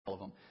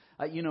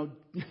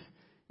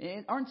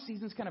And aren't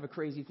seasons kind of a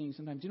crazy thing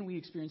sometimes? Didn't we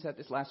experience that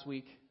this last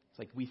week? It's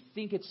like we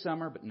think it's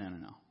summer, but no,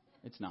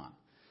 it's not.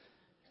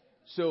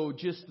 So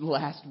just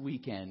last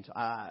weekend,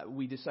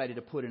 we decided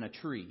to put in a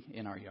tree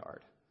in our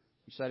yard.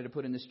 We decided to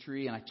put in this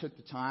tree, and I took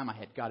the time. I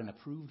had gotten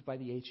approved by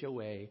the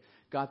HOA,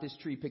 got this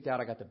tree picked out.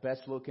 I got the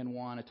best looking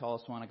one, the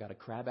tallest one. I got a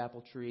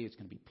crabapple tree. It's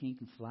going to be pink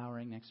and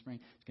flowering next spring.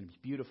 It's going to be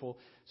beautiful.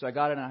 So I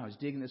got it, and I was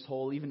digging this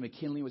hole. Even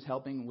McKinley was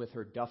helping with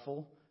her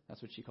duffel.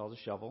 That's what she calls a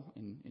shovel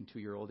in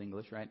 2-year-old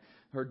English, right?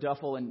 Her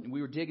duffel, and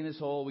we were digging this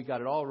hole. We got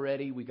it all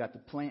ready. We got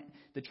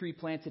the tree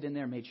planted in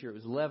there, made sure it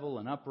was level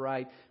and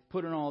upright,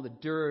 put in all the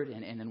dirt,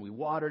 and then we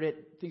watered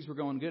it. Things were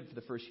going good for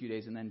the first few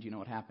days, and then do you know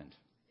what happened?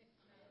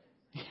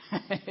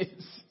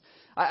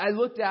 I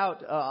looked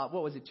out,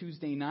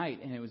 Tuesday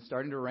night, and it was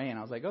starting to rain.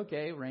 I was like,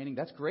 okay, raining,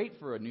 that's great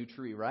for a new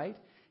tree, right?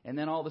 And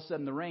then all of a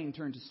sudden the rain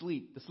turned to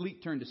sleet. The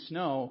sleet turned to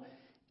snow.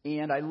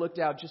 And I looked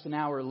out just an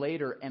hour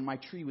later, and my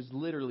tree was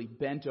literally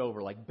bent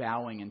over, like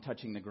bowing and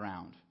touching the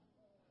ground.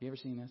 You ever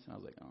seen this? And I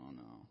was like,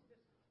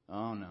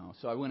 oh no.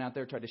 So I went out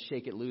there, tried to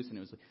shake it loose, and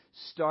it was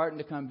starting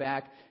to come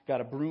back. Got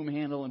a broom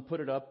handle and put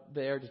it up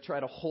there to try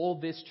to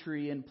hold this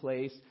tree in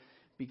place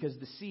because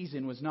the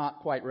season was not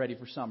quite ready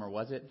for summer,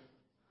 was it?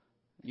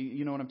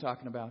 You know what I'm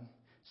talking about?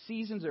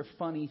 Seasons are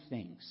funny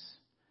things.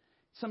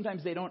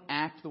 Sometimes they don't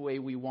act the way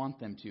we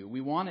want them to.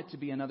 We want it to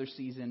be another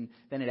season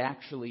than it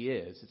actually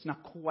is. It's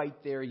not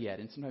quite there yet,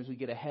 and sometimes we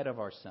get ahead of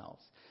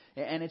ourselves.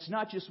 And it's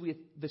not just with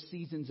the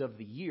seasons of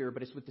the year,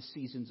 but it's with the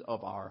seasons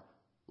of our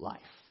life.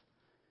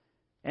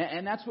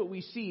 And that's what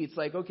we see. It's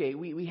like, okay,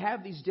 we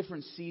have these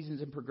different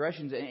seasons and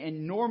progressions,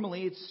 and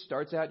normally it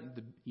starts out,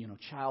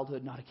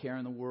 childhood, not a care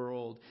in the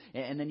world,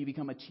 and then you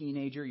become a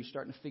teenager, you're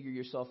starting to figure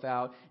yourself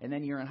out, and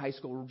then you're in high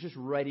school, just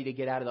ready to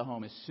get out of the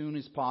home as soon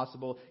as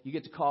possible. You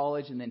get to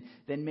college, and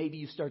then maybe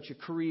you start your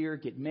career,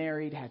 get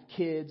married, have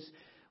kids.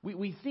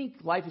 We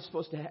think life is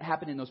supposed to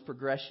happen in those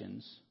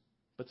progressions,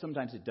 but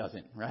sometimes it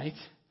doesn't, right?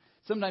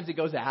 Sometimes it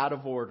goes out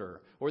of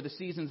order, or the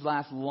seasons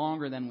last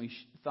longer than we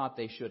thought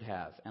they should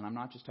have. And I'm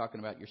not just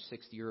talking about your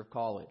 6th year of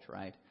college,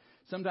 right?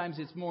 Sometimes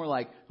it's more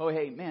like, oh,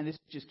 hey, man, this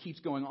just keeps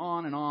going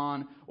on and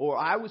on. Or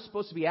I was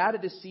supposed to be out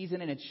of this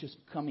season, and it's just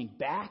coming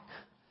back.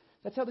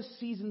 That's how the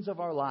seasons of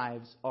our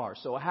lives are.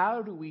 So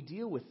how do we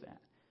deal with that?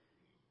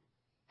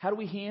 How do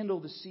we handle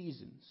the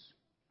seasons?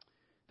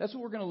 That's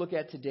what we're going to look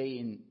at today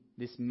in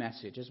this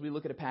message, as we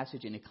look at a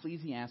passage in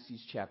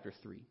Ecclesiastes chapter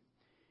 3.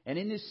 And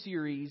in this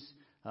series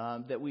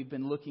that we've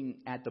been looking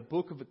at the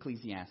book of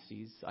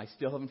Ecclesiastes, I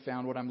still haven't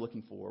found what I'm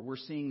looking for. We're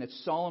seeing that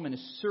Solomon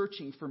is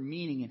searching for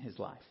meaning in his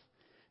life.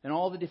 And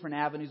all the different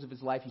avenues of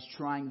his life, he's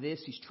trying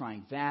this, he's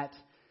trying that.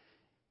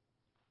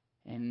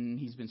 And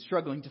he's been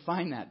struggling to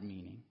find that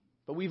meaning.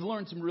 But we've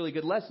learned some really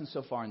good lessons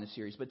so far in this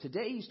series. But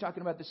today he's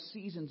talking about the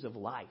seasons of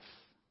life.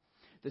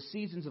 The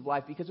seasons of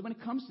life. Because when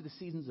it comes to the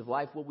seasons of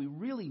life, what we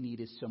really need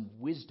is some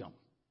wisdom.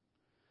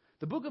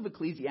 The book of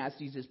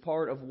Ecclesiastes is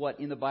part of what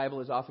in the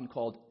Bible is often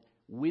called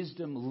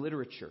wisdom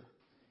literature.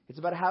 It's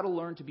about how to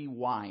learn to be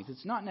wise.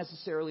 It's not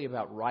necessarily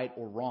about right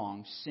or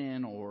wrong,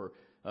 sin or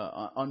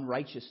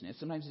unrighteousness.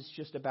 Sometimes it's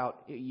just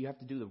about you have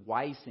to do the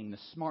wise thing, the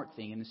smart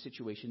thing in the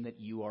situation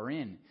that you are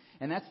in.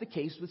 And that's the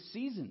case with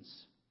seasons.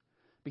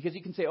 Because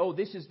you can say, oh,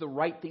 this is the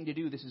right thing to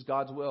do. This is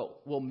God's will.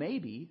 Well,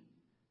 maybe.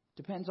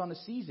 Depends on the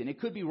season. It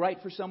could be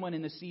right for someone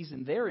in the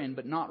season they're in,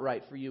 but not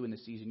right for you in the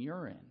season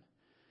you're in.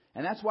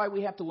 And that's why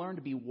we have to learn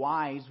to be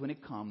wise when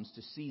it comes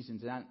to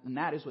seasons. And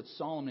that is what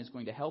Solomon is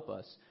going to help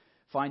us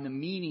find the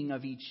meaning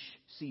of each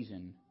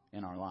season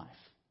in our life.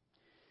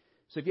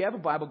 So if you have a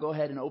Bible, go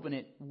ahead and open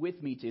it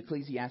with me to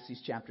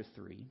Ecclesiastes chapter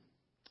 3.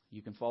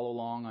 You can follow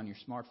along on your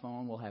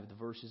smartphone. We'll have the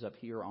verses up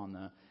here on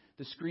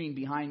the screen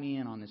behind me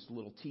and on this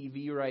little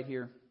TV right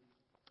here.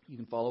 You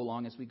can follow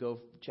along as we go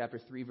chapter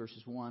 3,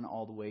 verses 1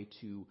 all the way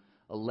to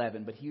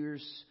 11. But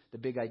here's the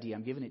big idea.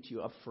 I'm giving it to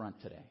you up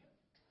front today,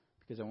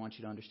 because I want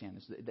you to understand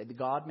this. That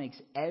God makes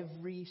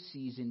every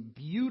season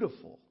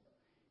beautiful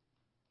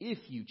if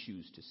you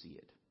choose to see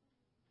it.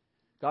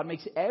 God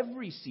makes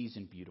every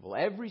season beautiful.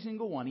 Every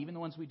single one, even the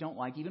ones we don't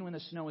like, even when the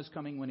snow is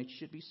coming when it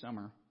should be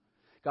summer.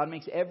 God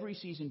makes every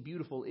season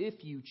beautiful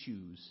if you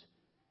choose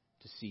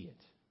to see it.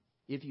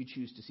 If you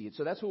choose to see it.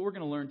 So that's what we're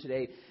going to learn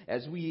today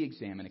as we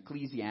examine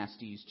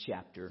Ecclesiastes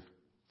chapter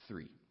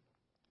 3.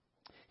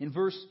 In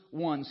verse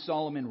 1,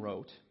 Solomon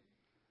wrote,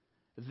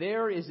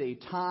 "There is a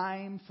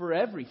time for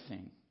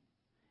everything,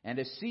 and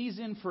a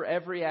season for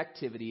every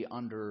activity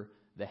under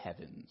the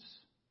heavens."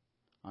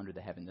 Under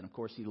the heavens. And of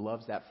course, he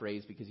loves that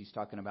phrase because he's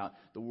talking about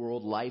the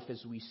world, life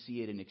as we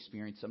see it and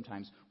experience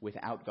sometimes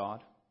without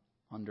God,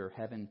 under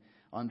heaven,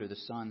 under the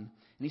sun. And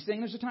he's saying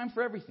there's a time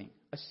for everything,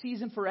 a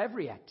season for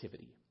every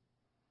activity.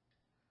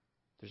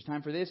 There's a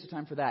time for this, a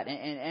time for that.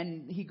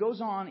 And he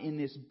goes on in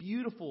this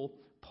beautiful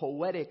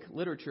poetic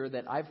literature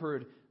that I've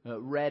heard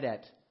read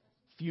at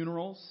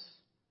funerals,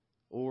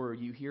 or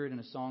you hear it in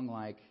a song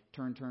like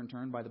Turn, Turn,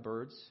 Turn by the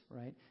Byrds,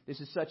 right?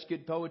 This is such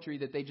good poetry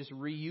that they just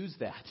reuse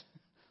that,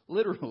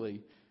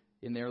 literally,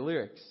 in their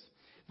lyrics.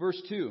 Verse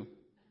 2,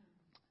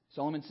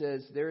 Solomon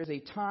says, there is a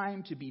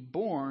time to be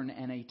born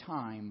and a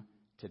time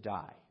to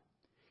die.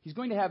 He's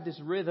going to have this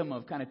rhythm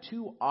of kind of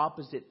two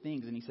opposite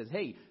things. And he says,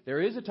 hey, there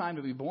is a time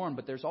to be born,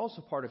 but there's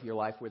also part of your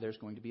life where there's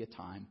going to be a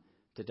time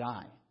to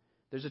die.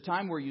 There's a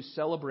time where you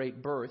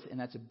celebrate birth, and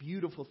that's a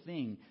beautiful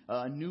thing,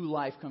 a new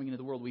life coming into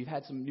the world. We've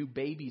had some new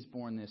babies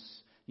born this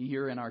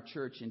year in our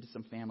church into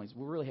some families.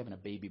 We're really having a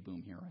baby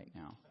boom here right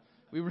now.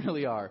 We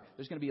really are.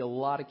 There's going to be a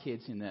lot of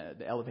kids in the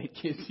Elevate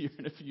Kids here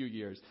in a few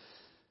years.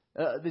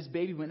 This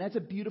baby boom, that's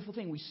a beautiful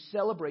thing. We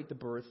celebrate the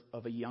birth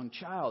of a young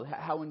child.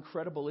 How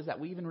incredible is that?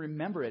 We even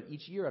remember it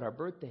each year at our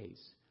birthdays.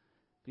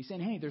 But he's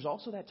saying, hey, there's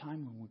also that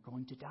time when we're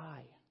going to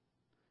die.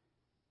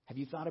 Have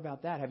you thought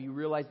about that? Have you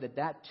realized that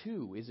that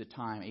too is a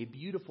time, a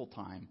beautiful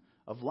time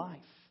of life?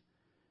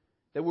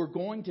 That we're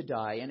going to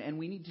die, and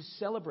we need to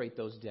celebrate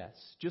those deaths,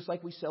 just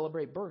like we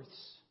celebrate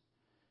births.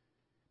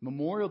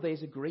 Memorial Day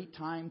is a great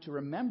time to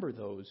remember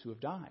those who have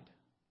died,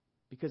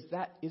 because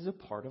that is a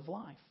part of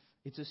life.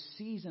 It's a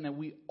season that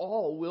we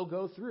all will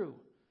go through.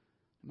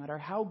 No matter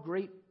how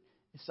great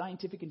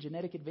scientific and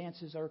genetic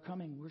advances are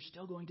coming, we're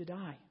still going to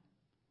die.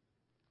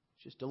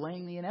 It's just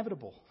delaying the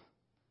inevitable.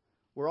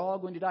 We're all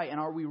going to die, and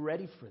are we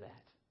ready for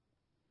that?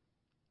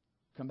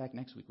 Come back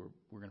next week.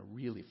 We're going to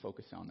really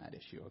focus on that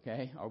issue,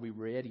 okay? Are we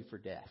ready for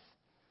death?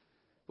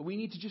 But we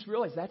need to just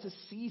realize that's a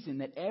season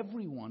that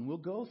everyone will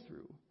go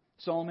through.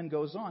 Solomon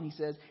goes on. He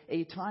says,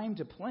 a time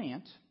to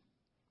plant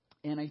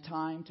and a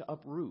time to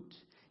uproot.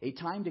 A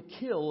time to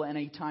kill and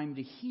a time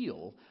to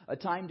heal. A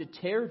time to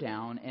tear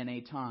down and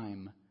a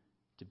time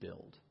to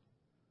build.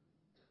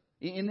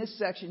 In this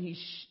section,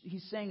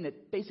 he's saying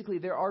that basically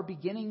there are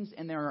beginnings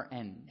and there are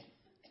ends.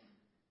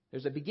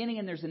 There's a beginning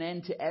and there's an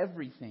end to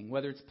everything.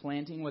 Whether it's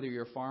planting, whether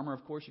you're a farmer,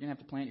 of course, you're going to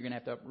have to plant, you're going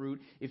to have to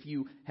uproot. If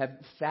you have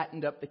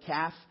fattened up the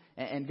calf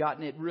and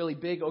gotten it really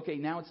big, okay,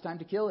 now it's time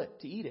to kill it,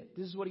 to eat it.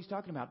 This is what he's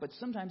talking about. But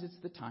sometimes it's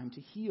the time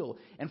to heal.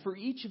 And for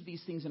each of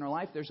these things in our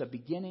life, there's a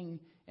beginning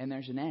and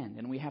there's an end.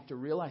 And we have to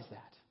realize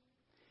that.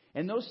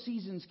 And those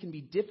seasons can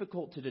be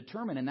difficult to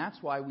determine, and that's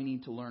why we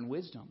need to learn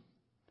wisdom.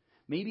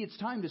 Maybe it's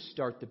time to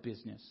start the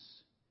business.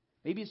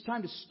 Maybe it's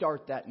time to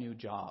start that new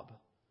job.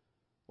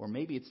 Or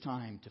maybe it's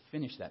time to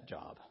finish that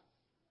job.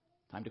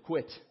 Time to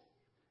quit.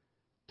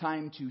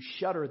 Time to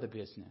shutter the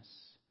business.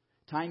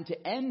 Time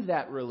to end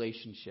that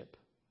relationship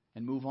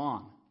and move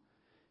on.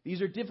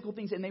 These are difficult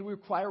things and they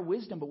require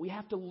wisdom, but we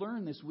have to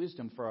learn this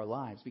wisdom for our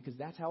lives because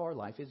that's how our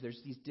life is.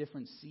 There's these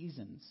different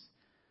seasons.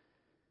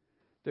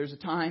 There's a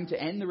time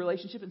to end the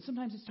relationship and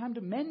sometimes it's time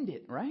to mend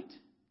it, right?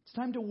 It's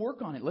time to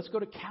work on it. Let's go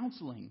to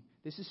counseling.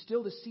 This is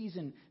still the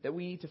season that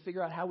we need to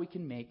figure out how we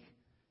can make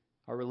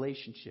our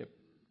relationship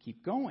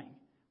keep going.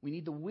 We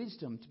need the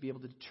wisdom to be able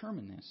to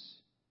determine this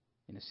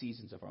in the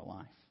seasons of our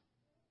life.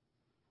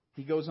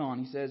 He goes on,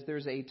 he says,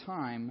 there's a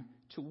time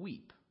to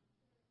weep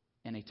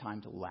and a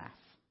time to laugh.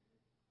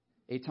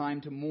 A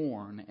time to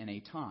mourn and a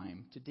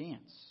time to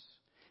dance.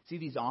 See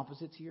these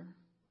opposites here?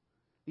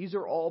 These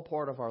are all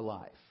part of our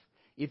life.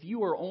 If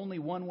you are only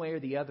one way or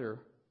the other,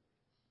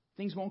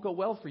 things won't go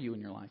well for you in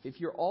your life. If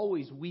you're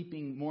always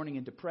weeping, mourning,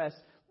 and depressed,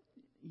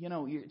 it's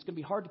going to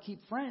be hard to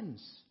keep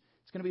friends.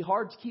 It's going to be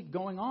hard to keep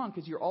going on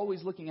because you're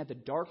always looking at the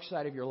dark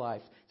side of your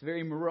life. It's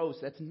very morose.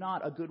 That's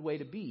not a good way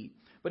to be.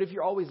 But if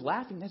you're always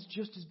laughing, that's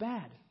just as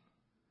bad.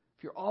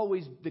 If you're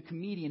always the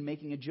comedian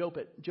making a joke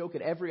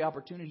at every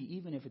opportunity,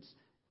 even if it's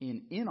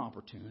an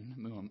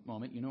inopportune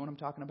moment, you know what I'm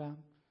talking about?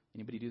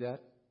 Anybody do that?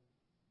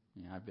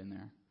 Yeah, I've been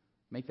there.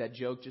 Make that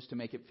joke just to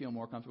make it feel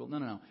more comfortable.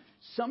 No.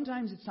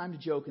 Sometimes it's time to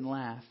joke and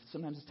laugh.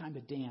 Sometimes it's time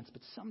to dance.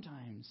 But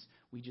sometimes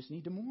we just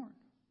need to mourn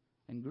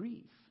and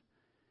grieve.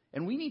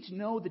 And we need to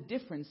know the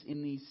difference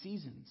in these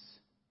seasons.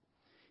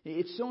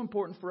 It's so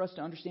important for us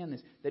to understand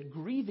this, that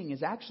grieving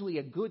is actually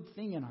a good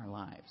thing in our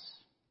lives.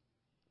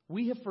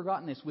 We have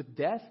forgotten this with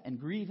death and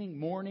grieving,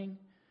 mourning.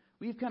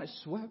 We've kind of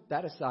swept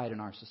that aside in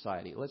our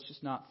society. Let's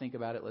just not think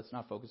about it. Let's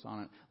not focus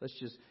on it. Let's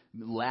just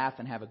laugh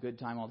and have a good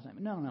time all the time.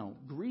 No.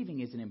 Grieving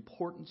is an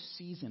important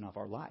season of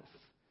our life.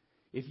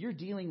 If you're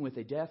dealing with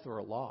a death or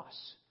a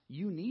loss,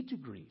 you need to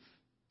grieve.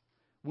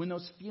 When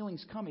those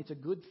feelings come, it's a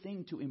good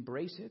thing to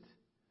embrace it.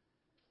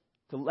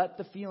 To let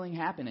the feeling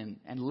happen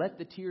and let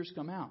the tears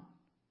come out.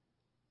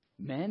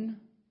 Men,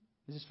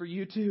 this is for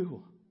you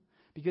too.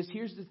 Because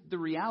here's the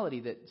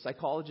reality that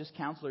psychologists,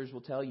 counselors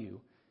will tell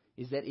you,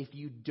 is that if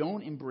you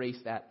don't embrace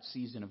that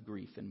season of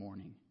grief and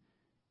mourning,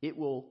 it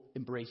will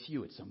embrace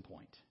you at some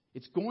point.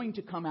 It's going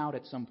to come out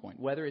at some point,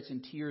 whether it's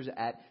in tears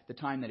at the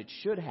time that it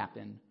should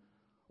happen,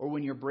 or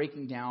when you're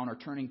breaking down or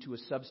turning to a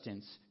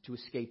substance to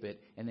escape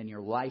it, and then your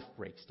life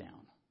breaks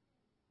down.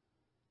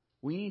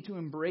 We need to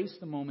embrace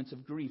the moments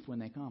of grief when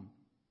they come.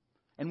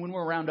 And when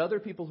we're around other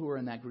people who are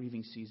in that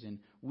grieving season,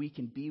 we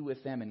can be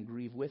with them and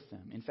grieve with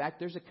them. In fact,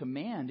 there's a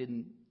command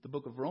in the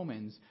book of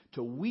Romans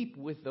to weep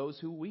with those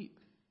who weep.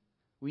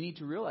 We need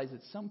to realize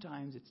that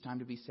sometimes it's time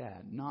to be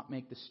sad, not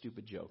make the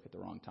stupid joke at the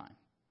wrong time.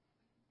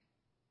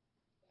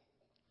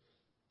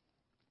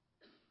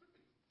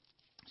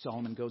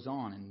 Solomon goes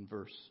on in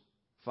verse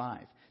 5.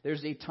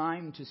 There's a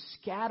time to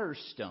scatter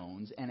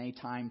stones and a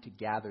time to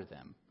gather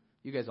them.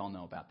 You guys all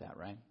know about that,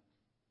 right?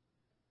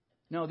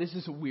 No, this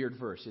is a weird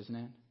verse, isn't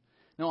it?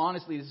 No,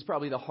 honestly, this is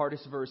probably the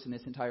hardest verse in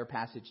this entire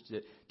passage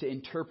to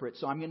interpret.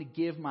 So I'm going to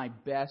give my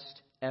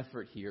best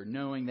effort here,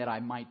 knowing that I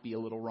might be a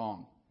little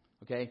wrong.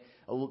 Okay?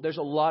 There's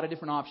a lot of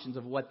different options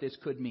of what this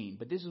could mean,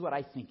 but this is what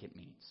I think it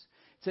means.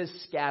 It says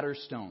scatter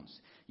stones.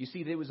 You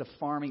see, there was a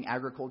farming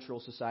agricultural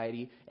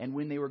society, and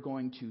when they were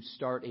going to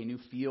start a new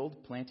field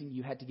planting,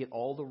 you had to get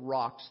all the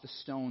rocks, the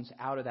stones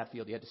out of that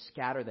field. You had to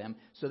scatter them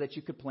so that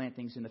you could plant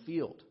things in the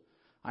field.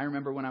 I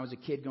remember when I was a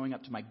kid going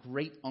up to my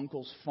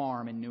great-uncle's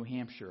farm in New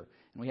Hampshire,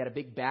 and we had a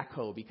big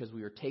backhoe because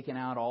we were taking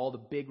out all the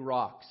big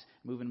rocks,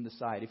 moving them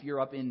aside. If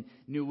you're up in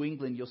New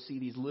England, you'll see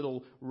these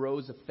little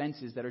rows of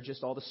fences that are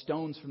just all the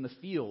stones from the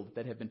field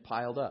that have been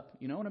piled up.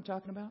 You know what I'm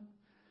talking about?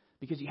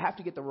 Because you have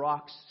to get the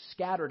rocks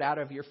scattered out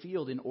of your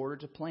field in order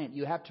to plant.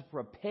 You have to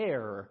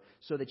prepare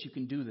so that you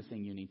can do the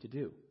thing you need to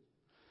do.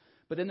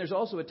 But then there's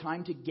also a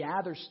time to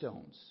gather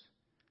stones.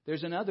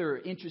 There's another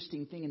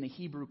interesting thing in the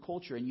Hebrew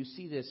culture, and you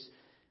see this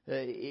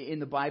in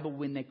the Bible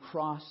when they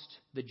crossed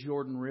the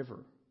Jordan River.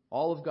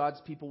 All of God's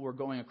people were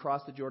going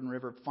across the Jordan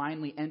River,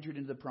 finally entered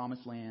into the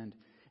promised land,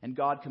 and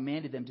God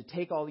commanded them to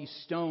take all these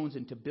stones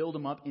and to build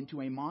them up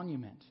into a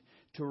monument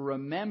to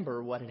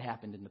remember what had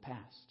happened in the past.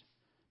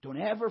 Don't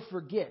ever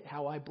forget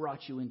how I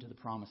brought you into the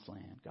promised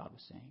land, God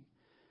was saying.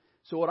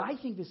 So what I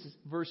think this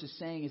verse is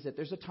saying is that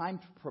there's a time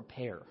to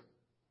prepare.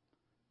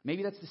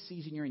 Maybe that's the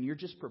season you're in. You're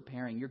just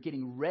preparing. You're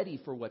getting ready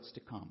for what's to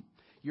come.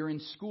 You're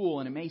in school,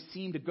 and it may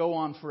seem to go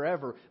on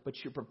forever, but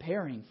you're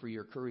preparing for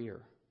your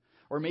career.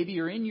 Or maybe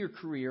you're in your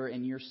career,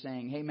 and you're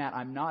saying, hey, Matt,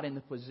 I'm not in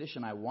the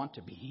position I want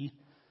to be.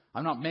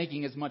 I'm not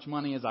making as much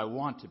money as I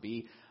want to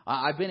be.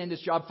 I've been in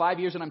this job 5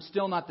 years, and I'm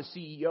still not the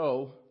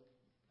CEO.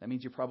 That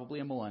means you're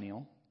probably a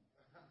millennial.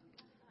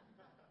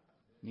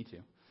 Me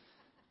too.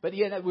 But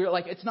yeah, we're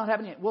like, it's not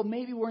happening yet. Well,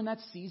 maybe we're in that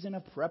season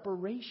of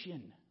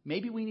preparation.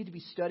 Maybe we need to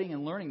be studying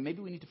and learning.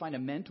 Maybe we need to find a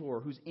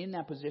mentor who's in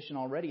that position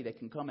already that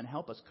can come and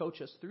help us,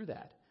 coach us through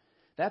that.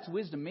 That's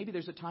wisdom. Maybe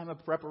there's a time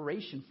of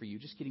preparation for you,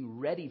 just getting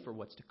ready for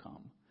what's to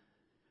come.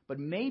 But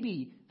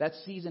maybe that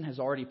season has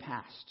already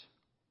passed.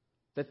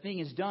 The thing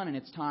is done, and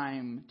it's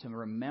time to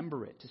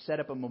remember it, to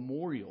set up a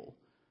memorial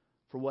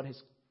for what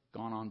has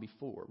gone on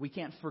before. We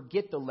can't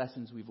forget the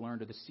lessons we've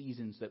learned or the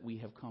seasons that we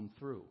have come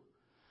through.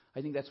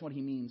 I think that's what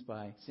he means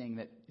by saying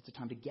that it's a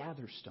time to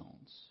gather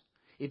stones.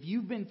 If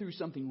you've been through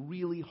something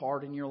really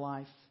hard in your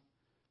life,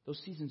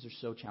 those seasons are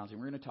so challenging.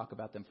 We're going to talk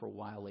about them for a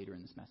while later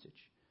in this message.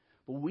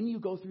 But when you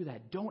go through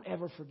that, don't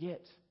ever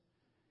forget.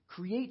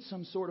 Create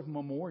some sort of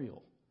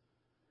memorial.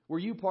 Were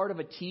you part of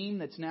a team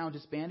that's now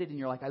disbanded and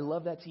you're like, I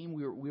love that team.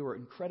 We were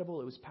incredible.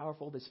 It was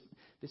powerful,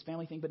 this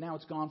family thing, but now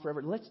it's gone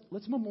forever.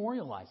 Let's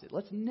memorialize it.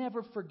 Let's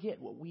never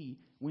forget what we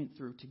went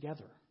through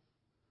together.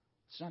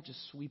 Let's not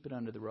just sweep it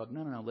under the rug.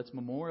 No. Let's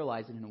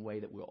memorialize it in a way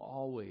that we'll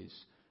always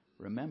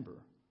remember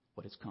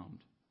what has come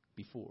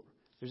before.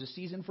 There's a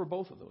season for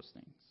both of those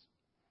things.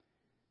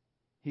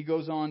 He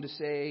goes on to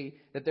say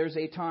that there's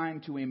a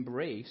time to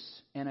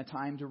embrace and a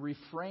time to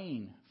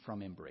refrain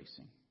from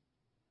embracing.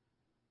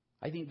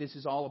 I think this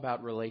is all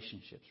about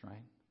relationships,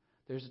 right?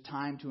 There's a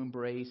time to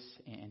embrace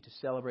and to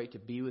celebrate, to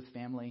be with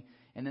family,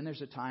 and then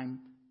there's a time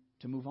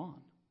to move on.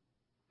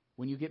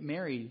 When you get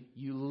married,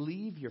 you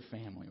leave your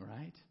family,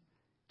 right?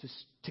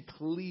 To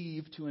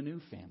cleave to a new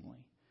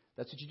family.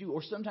 That's what you do.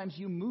 Or sometimes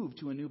you move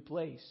to a new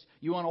place.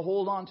 You want to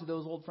hold on to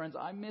those old friends.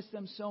 I miss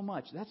them so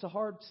much. That's a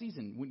hard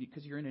season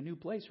because you're in a new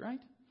place, right?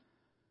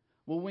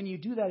 Well, when you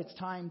do that, it's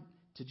time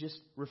to just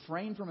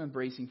refrain from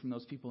embracing from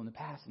those people in the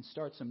past and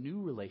start some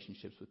new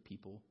relationships with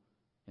people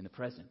in the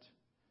present.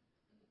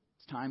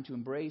 It's time to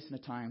embrace and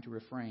a time to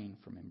refrain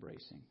from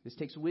embracing. This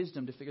takes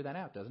wisdom to figure that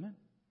out, doesn't it?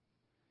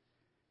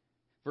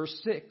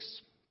 Verse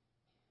 6,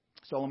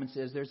 Solomon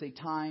says, there's a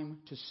time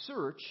to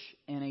search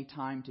and a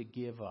time to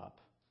give up.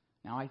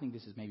 Now, I think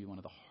this is maybe one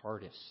of the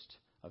hardest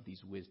of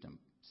these wisdom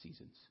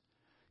seasons.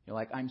 You're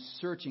like, I'm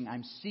searching,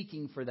 I'm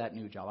seeking for that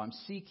new job. I'm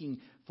seeking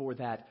for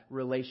that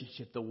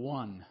relationship, the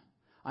one.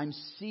 I'm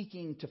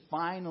seeking to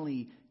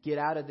finally get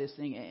out of this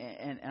thing,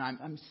 and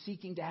I'm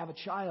seeking to have a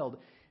child.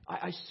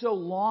 I so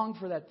long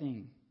for that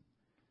thing.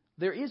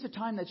 There is a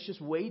time that's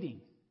just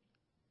waiting.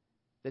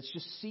 That's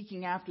just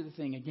seeking after the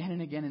thing again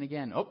and again and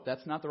again. Oh,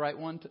 that's not the right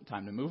one.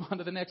 Time to move on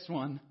to the next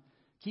one.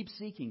 Keep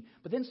seeking.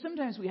 But then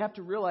sometimes we have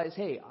to realize,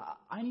 hey,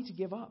 I need to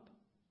give up.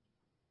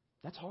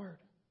 That's hard.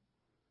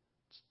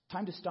 It's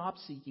time to stop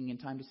seeking and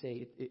time to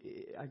say,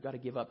 I've got to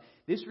give up.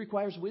 This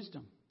requires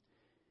wisdom.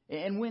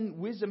 And when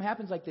wisdom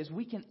happens like this,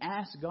 we can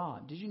ask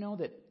God. Did you know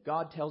that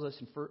God tells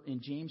us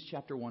in James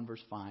chapter 1,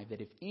 verse 5, that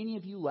if any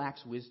of you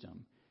lacks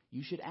wisdom,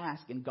 you should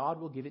ask, and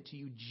God will give it to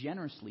you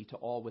generously to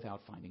all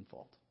without finding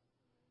fault.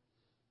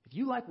 If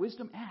you lack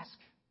wisdom, ask.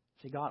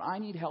 Say, God, I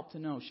need help to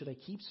know, should I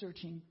keep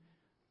searching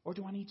or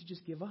do I need to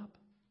just give up?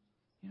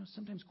 You know,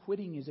 sometimes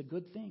quitting is a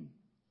good thing.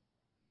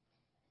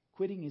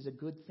 Quitting is a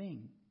good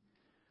thing.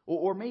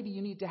 Or maybe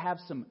you need to have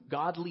some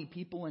godly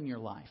people in your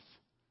life,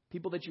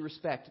 people that you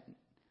respect,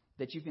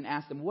 that you can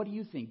ask them, what do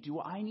you think? Do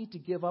I need to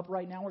give up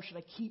right now, or should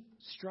I keep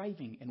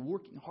striving and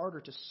working harder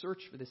to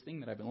search for this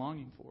thing that I've been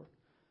longing for?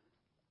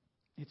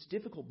 It's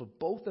difficult, but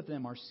both of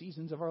them are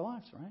seasons of our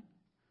lives, right?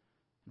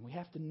 And we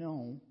have to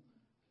know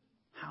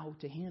how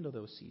to handle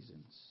those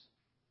seasons.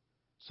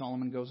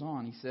 Solomon goes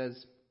on. He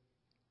says,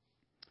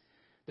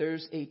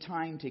 there's a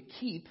time to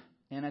keep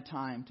and a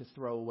time to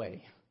throw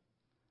away.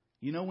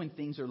 You know, when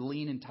things are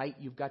lean and tight,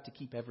 you've got to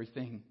keep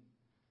everything.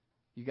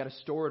 You've got to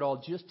store it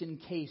all just in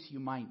case you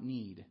might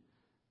need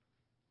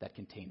that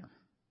container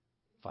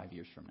 5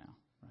 years from now,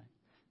 right?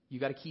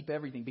 You've got to keep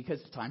everything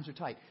because the times are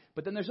tight.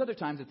 But then there's other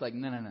times it's like,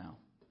 no.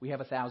 We have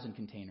 1,000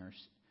 containers,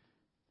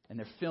 and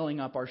they're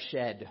filling up our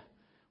shed.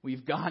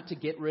 We've got to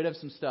get rid of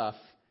some stuff.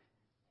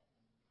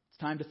 It's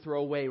time to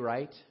throw away,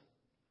 right?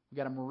 We've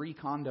got to Marie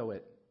Kondo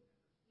it.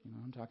 You know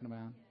what I'm talking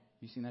about?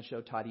 You seen that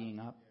show, Tidying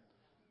Up?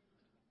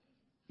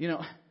 You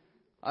know,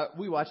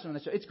 we watched it on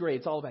the show. It's great.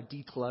 It's all about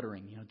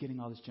decluttering, you know,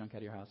 getting all this junk out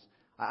of your house.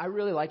 I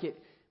really like it.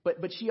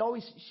 But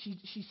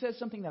she says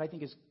something that I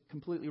think is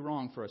completely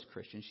wrong for us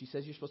Christians. She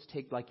says you're supposed to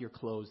take like your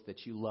clothes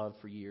that you love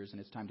for years and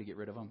it's time to get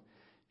rid of them.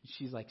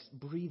 She's like,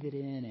 breathe it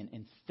in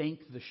and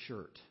thank the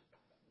shirt.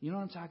 You know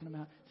what I'm talking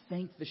about?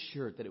 Thank the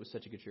shirt that it was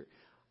such a good shirt.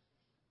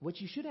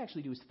 What you should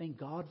actually do is thank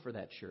God for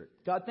that shirt.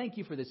 God, thank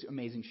you for this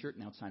amazing shirt.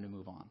 Now it's time to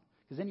move on.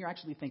 Because then you're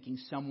actually thanking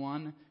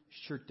someone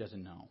shirt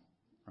doesn't know,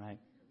 right?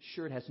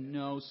 Shirt has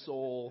no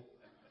soul.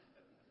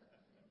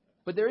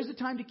 But there is a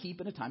time to keep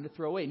and a time to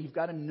throw away. And you've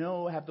got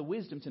to have the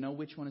wisdom to know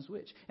which one is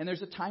which. And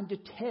there's a time to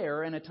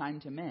tear and a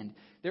time to mend.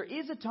 There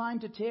is a time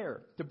to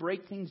tear, to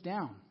break things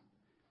down.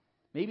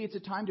 Maybe it's a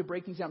time to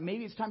break things down.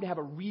 Maybe it's time to have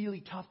a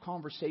really tough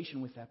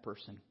conversation with that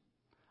person.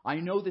 I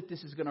know that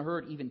this is going to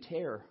hurt, even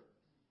tear.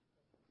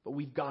 But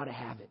we've got to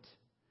have it.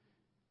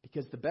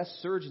 Because the best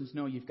surgeons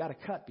know you've got to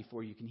cut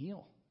before you can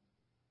heal.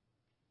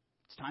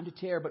 It's time to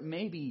tear, but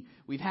maybe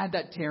we've had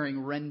that tearing,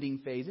 rending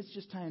phase. It's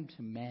just time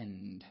to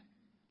mend.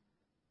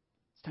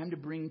 It's time to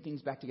bring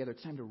things back together.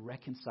 It's time to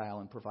reconcile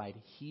and provide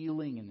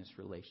healing in this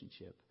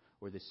relationship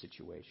or this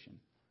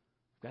situation.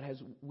 God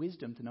has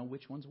wisdom to know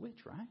which one's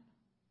which, right?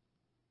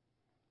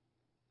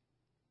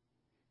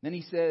 Then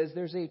he says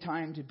there's a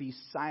time to be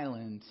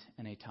silent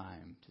and a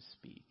time to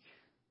speak.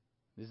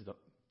 This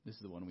is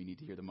the one we need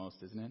to hear the most,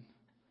 isn't it?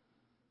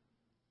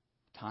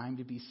 Time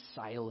to be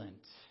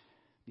silent.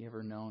 You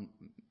ever known,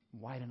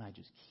 why didn't I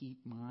just keep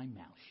my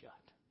mouth shut?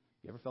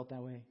 You ever felt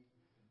that way?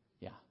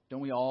 Yeah.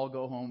 Don't we all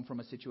go home from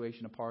a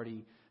situation, a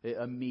party,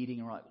 a meeting,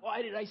 and we're like,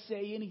 why did I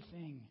say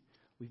anything?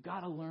 We've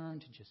got to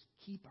learn to just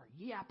keep our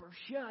yapper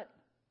shut.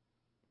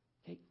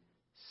 Okay?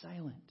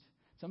 Silent.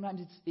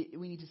 Sometimes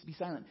we need to be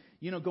silent.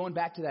 You know, going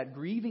back to that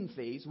grieving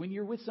phase, when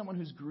you're with someone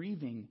who's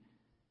grieving,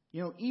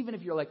 you know, even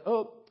if you're like,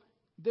 oh,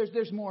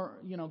 there's more,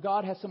 you know,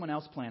 God has someone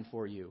else planned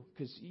for you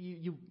because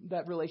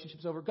that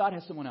relationship's over. God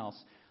has someone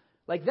else.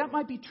 Like, that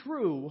might be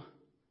true,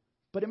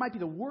 but it might be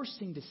the worst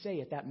thing to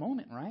say at that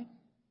moment, right?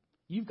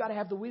 You've got to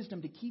have the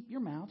wisdom to keep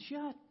your mouth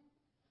shut.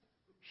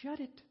 Shut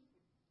it.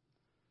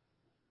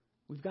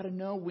 We've got to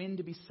know when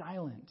to be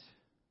silent.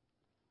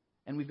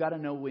 And we've got to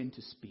know when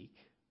to speak.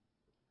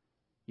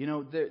 You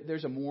know,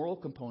 there's a moral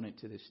component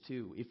to this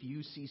too. If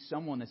you see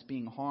someone that's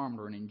being harmed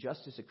or an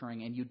injustice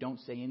occurring and you don't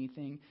say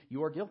anything,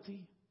 you are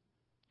guilty.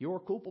 You're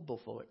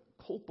culpable for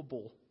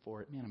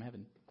it. Man, I'm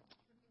having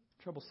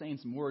trouble saying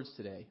some words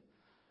today.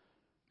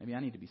 Maybe I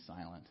need to be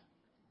silent.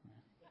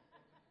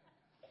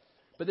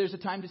 But there's a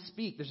time to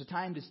speak. There's a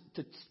time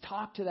to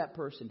talk to that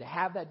person, to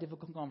have that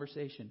difficult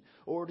conversation,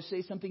 or to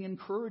say something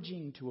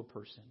encouraging to a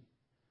person,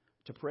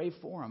 to pray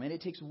for them. And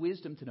it takes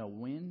wisdom to know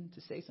when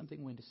to say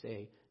something, when to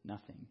say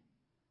nothing.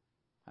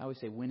 I always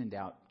say, when in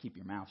doubt, keep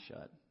your mouth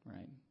shut,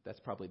 right? That's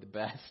probably the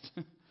best,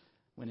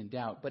 when in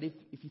doubt. But if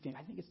you think,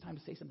 I think it's time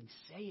to say something,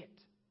 say it.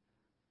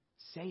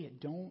 Say it.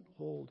 Don't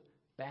hold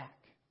back.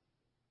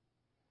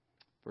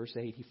 Verse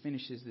 8, he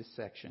finishes this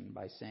section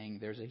by saying,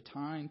 there's a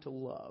time to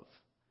love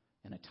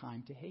and a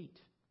time to hate.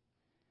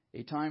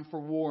 A time for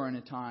war and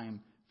a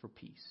time for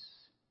peace.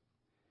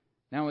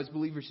 Now, as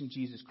believers in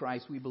Jesus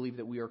Christ, we believe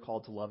that we are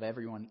called to love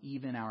everyone,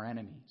 even our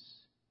enemies.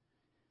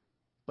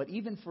 But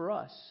even for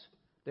us,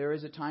 there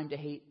is a time to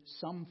hate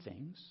some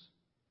things,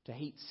 to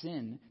hate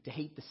sin, to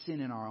hate the sin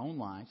in our own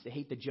lives, to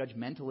hate the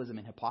judgmentalism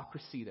and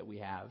hypocrisy that we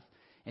have,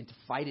 and to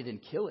fight it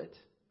and kill it.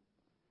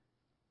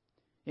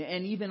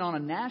 And even on a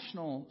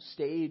national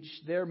stage,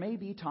 there may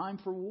be time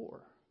for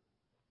war.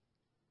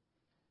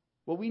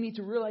 What we need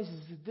to realize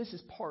is that this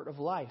is part of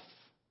life,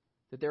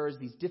 that there is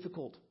these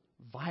difficult,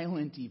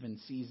 violent even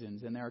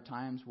seasons, and there are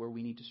times where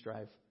we need to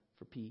strive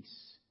for peace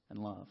and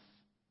love.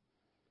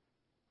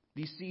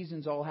 These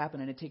seasons all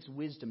happen, and it takes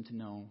wisdom to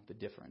know the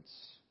difference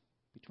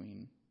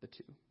between the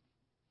two.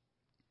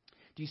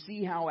 Do you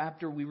see how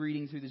after we're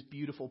reading through this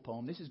beautiful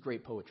poem, this is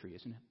great poetry,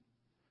 isn't it?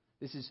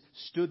 This has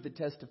stood the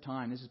test of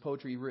time. This is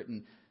poetry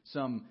written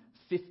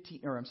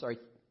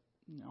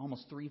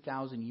almost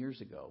 3,000 years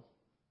ago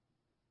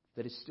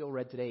that is still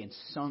read today and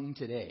sung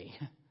today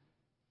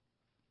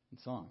in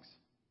songs.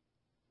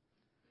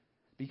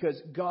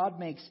 Because God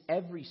makes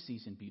every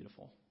season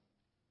beautiful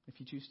if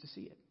you choose to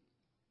see it.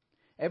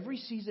 Every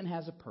season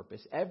has a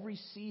purpose. Every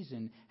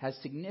season has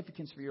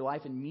significance for your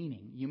life and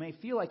meaning. You may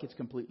feel like it's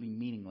completely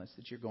meaningless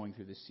that you're going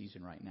through this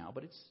season right now,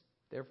 but it's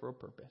there for a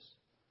purpose.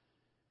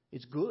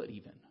 It's good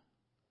even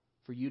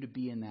for you to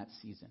be in that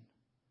season.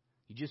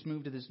 You just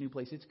moved to this new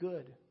place. It's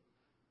good.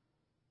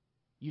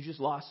 You just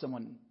lost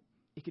someone.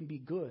 It can be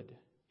good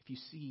if you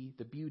see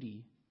the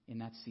beauty in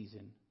that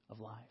season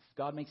of life.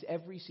 God makes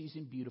every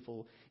season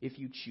beautiful if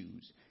you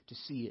choose to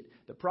see it.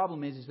 The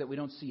problem is that we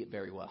don't see it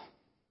very well.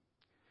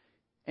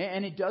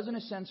 And it does, in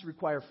a sense,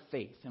 require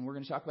faith. And we're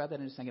going to talk about that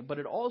in a second. But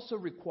it also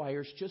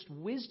requires just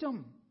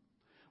wisdom.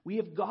 We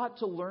have got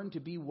to learn to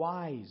be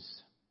wise.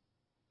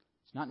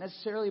 It's not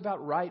necessarily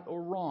about right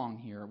or wrong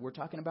here. We're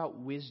talking about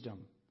wisdom.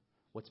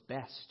 What's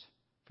best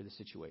for the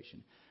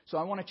situation. So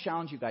I want to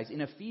challenge you guys.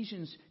 In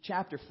Ephesians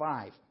chapter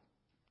 5,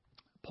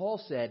 Paul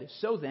said,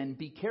 "So then,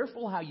 be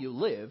careful how you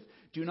live.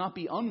 Do not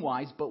be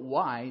unwise, but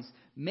wise,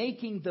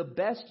 making the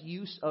best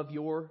use of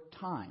your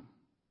time."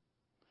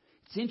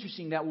 It's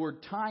interesting, that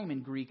word time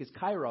in Greek is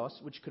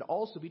kairos, which could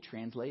also be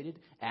translated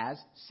as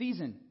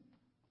season.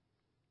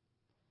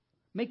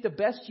 Make the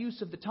best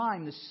use of the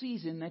time, the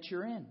season that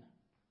you're in.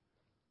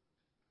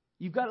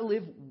 You've got to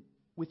live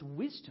with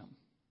wisdom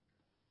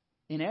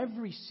in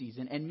every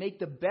season and make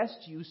the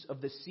best use of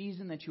the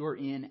season that you are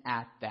in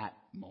at that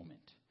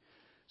moment.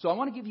 So I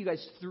want to give you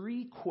guys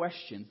 3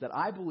 questions that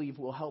I believe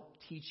will help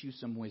teach you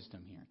some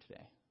wisdom here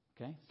today.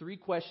 Okay? 3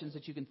 questions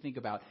that you can think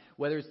about,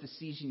 whether it's the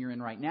season you're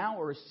in right now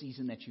or a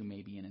season that you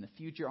may be in the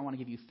future. I want to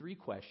give you 3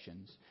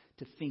 questions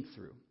to think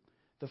through.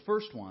 The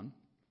first one,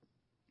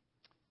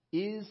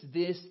 is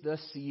this the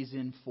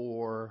season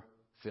for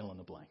fill in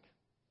the blank?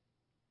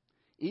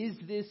 Is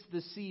this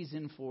the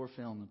season for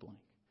fill in the blank?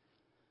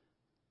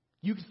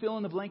 You can fill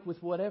in the blank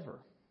with whatever.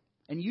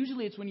 And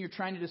usually it's when you're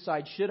trying to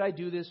decide, should I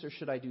do this or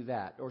should I do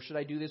that? Or should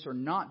I do this or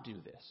not do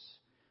this?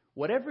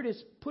 Whatever it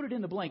is, put it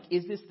in the blank.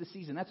 Is this the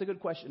season? That's a good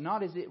question.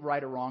 Not is it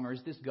right or wrong, or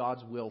is this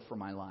God's will for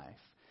my life?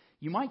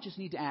 You might just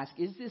need to ask,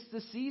 is this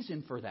the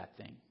season for that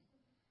thing?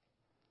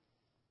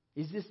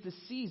 Is this the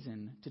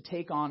season to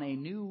take on a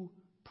new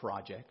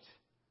project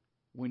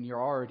when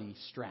you're already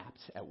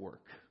strapped at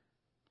work?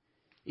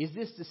 Is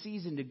this the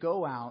season to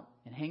go out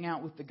and hang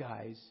out with the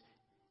guys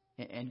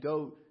and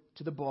go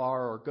to the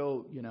bar or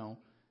go,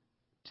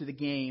 to the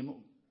game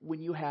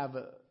when you have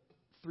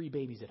 3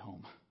 babies at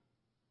home?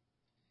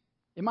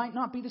 It might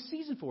not be the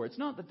season for it. It's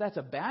not that that's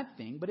a bad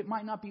thing, but it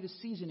might not be the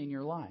season in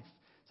your life.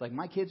 It's like,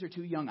 my kids are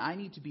too young. I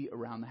need to be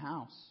around the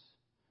house.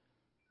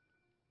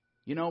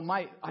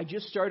 I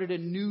just started a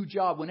new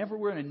job. Whenever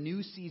we're in a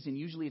new season,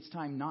 usually it's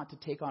time not to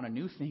take on a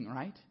new thing,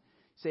 right?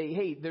 Say,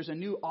 hey, there's a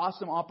new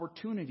awesome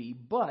opportunity,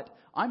 but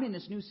I'm in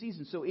this new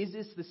season. So is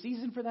this the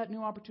season for that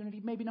new opportunity?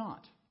 Maybe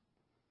not.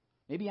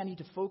 Maybe I need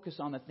to focus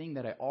on the thing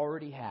that I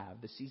already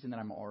have, the season that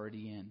I'm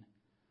already in.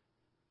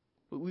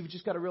 But we've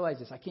just got to realize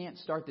this. I can't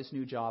start this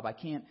new job. I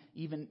can't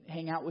even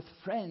hang out with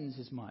friends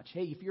as much.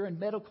 Hey, if you're in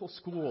medical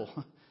school,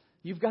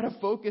 you've got to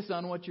focus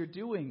on what you're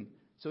doing.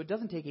 So it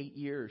doesn't take 8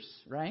 years,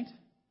 right?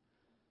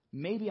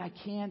 Maybe I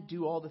can't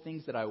do all the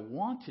things that I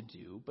want to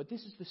do, but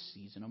this is the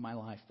season of my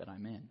life that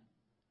I'm in.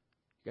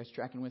 You guys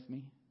tracking with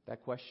me?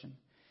 That question?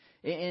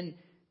 And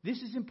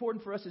this is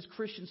important for us as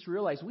Christians to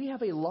realize. We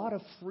have a lot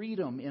of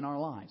freedom in our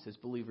lives as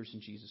believers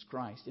in Jesus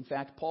Christ. In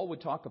fact, Paul would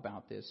talk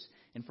about this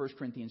in 1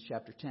 Corinthians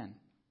chapter 10.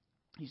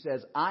 He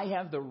says, I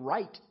have the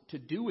right to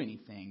do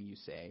anything, you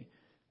say,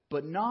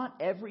 but not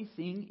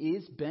everything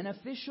is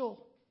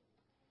beneficial.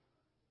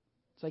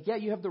 It's like, yeah,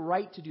 you have the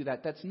right to do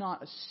that. That's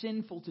not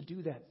sinful to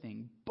do that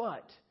thing,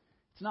 but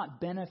it's not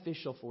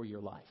beneficial for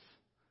your life.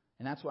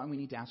 And that's why we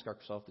need to ask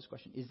ourselves this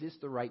question. Is this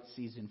the right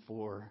season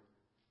for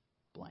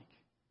blank?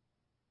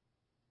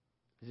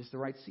 Is this the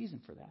right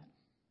season for that?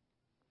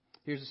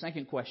 Here's a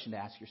second question to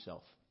ask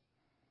yourself.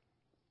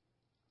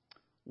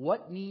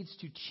 What needs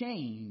to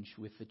change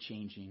with the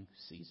changing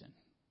season?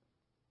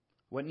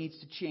 What needs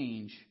to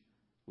change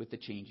with the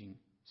changing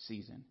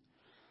season?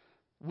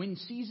 When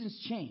seasons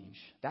change,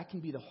 that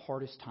can be the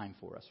hardest time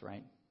for us,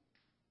 right?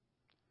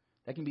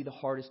 That can be the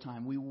hardest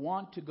time. We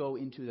want to go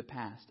into the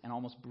past and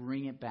almost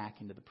bring it back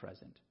into the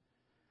present.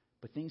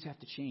 But things have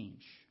to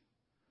change.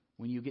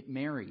 When you get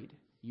married,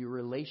 your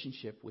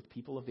relationship with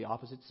people of the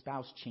opposite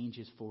spouse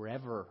changes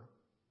forever.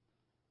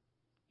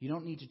 You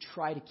don't need to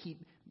try to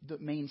keep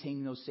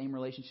maintaining those same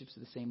relationships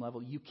at the same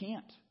level. You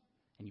can't.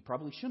 And you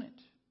probably shouldn't.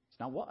 It's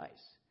not wise.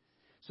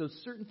 So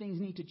certain things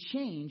need to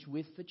change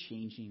with the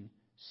changing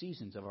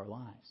seasons of our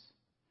lives.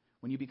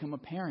 When you become a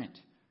parent,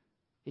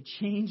 it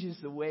changes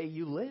the way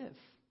you live.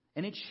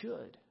 And it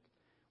should.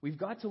 We've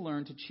got to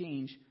learn to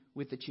change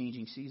with the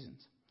changing seasons.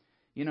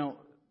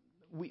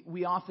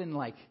 We often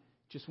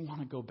just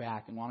want to go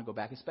back,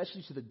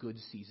 especially to the good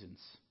seasons.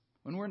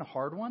 When we're in a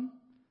hard one,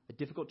 a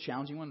difficult,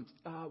 challenging one,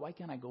 why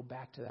can't I go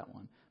back to that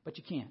one? But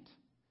you can't.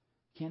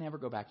 You can't ever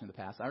go back to the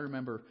past. I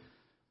remember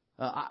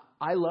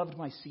I loved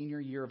my senior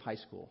year of high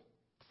school.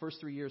 The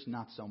first 3 years,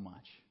 not so much.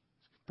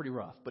 It's pretty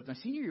rough. But my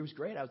senior year was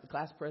great. I was the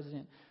class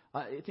president.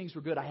 Things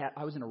were good.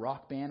 I was in a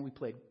rock band. We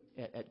played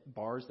at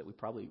bars that we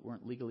probably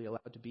weren't legally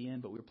allowed to be in,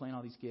 but we were playing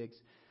all these gigs.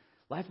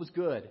 Life was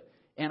good.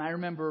 And I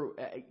remember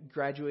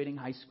graduating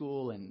high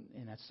school and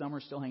that summer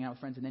still hanging out with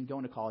friends and then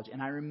going to college.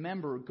 And I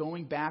remember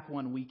going back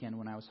one weekend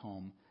when I was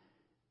home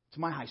to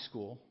my high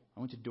school. I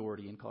went to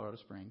Doherty in Colorado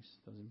Springs.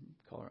 Those in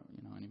Colorado,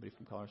 anybody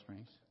from Colorado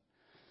Springs?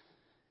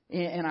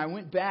 And I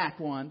went back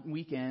one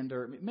weekend,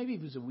 or maybe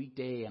it was a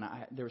weekday, and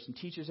there were some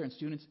teachers there and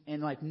students,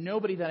 and like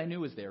nobody that I knew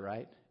was there,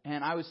 right?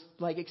 And I was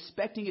like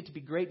expecting it to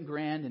be great and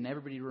grand and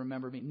everybody to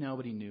remember me.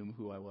 Nobody knew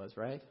who I was,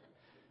 right?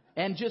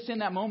 And just in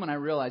that moment, I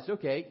realized,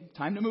 okay,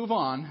 time to move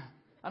on.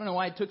 I don't know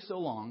why it took so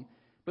long,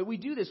 but we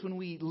do this when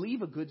we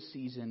leave a good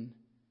season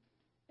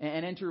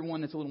and enter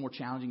one that's a little more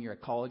challenging. You're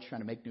at college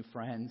trying to make new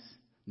friends.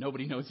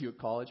 Nobody knows you at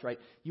college, right?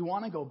 You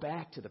want to go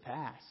back to the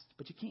past,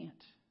 but you can't.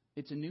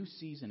 It's a new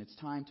season. It's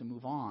time to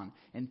move on.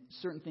 And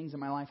certain things in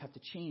my life have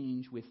to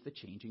change with the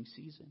changing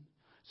season.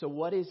 So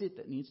what is it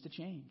that needs to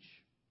change?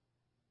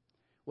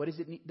 What is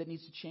it that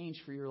needs to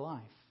change for your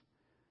life?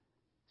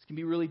 This can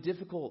be really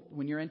difficult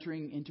when you're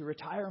entering into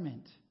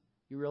retirement.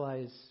 You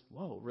realize,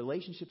 whoa,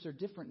 relationships are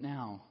different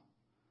now.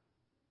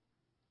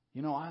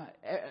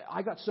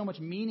 I got so much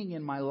meaning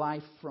in my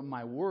life from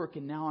my work,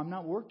 and now I'm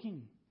not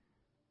working.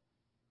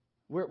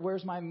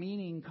 Where's my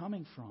meaning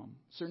coming from?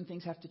 Certain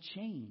things have to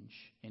change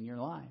in your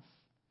life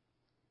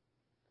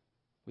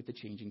with the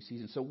changing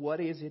season. So what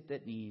is it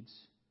that needs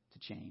to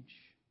change?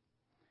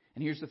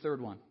 And here's the third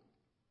one.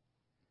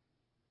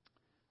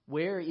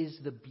 Where is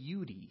the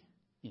beauty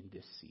in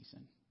this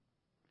season?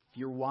 If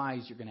you're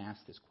wise, you're going to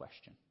ask this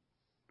question.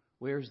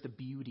 Where's the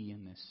beauty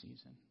in this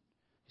season?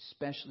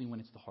 Especially when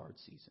it's the hard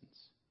seasons.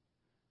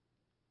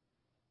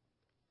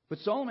 But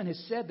Solomon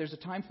has said there's a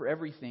time for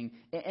everything,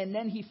 and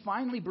then he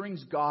finally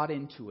brings God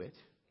into it.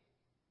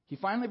 He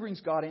finally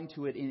brings God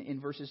into it in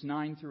verses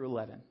 9 through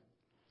 11.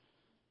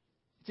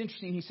 It's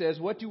interesting, he says,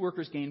 what do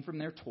workers gain from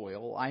their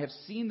toil? I have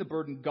seen the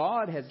burden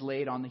God has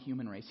laid on the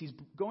human race. He's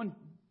going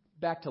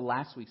back to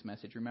last week's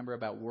message, remember,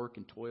 about work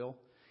and toil?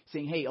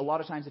 Saying, hey, a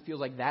lot of times it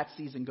feels like that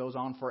season goes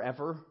on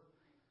forever.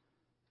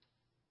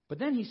 But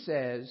then he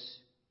says,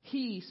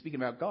 speaking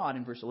about God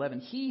in verse 11,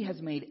 he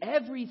has made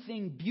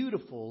everything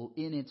beautiful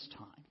in its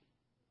time.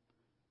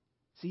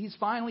 See, he's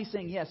finally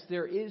saying, yes,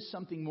 there is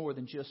something more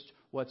than just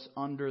what's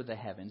under the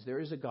heavens.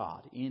 There is a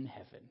God in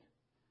heaven.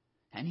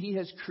 And he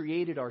has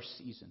created our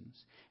seasons.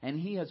 And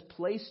he has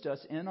placed us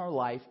in our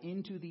life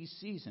into these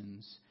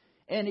seasons.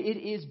 And it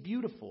is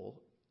beautiful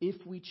if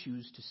we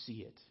choose to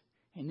see it.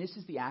 And this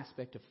is the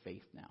aspect of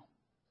faith now.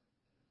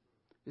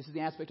 This is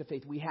the aspect of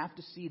faith. We have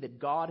to see that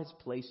God has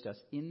placed us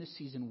in the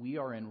season we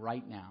are in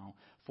right now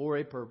for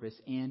a purpose,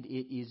 and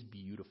it is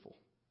beautiful.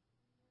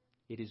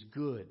 It is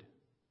good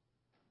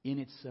in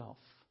itself.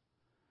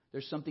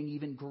 There's something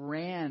even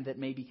grand that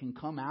maybe can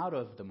come out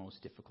of the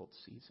most difficult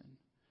season.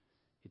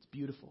 It's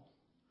beautiful.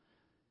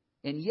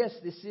 And yes,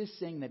 this is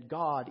saying that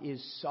God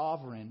is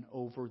sovereign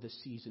over the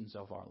seasons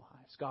of our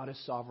lives. God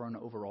is sovereign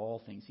over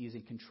all things. He is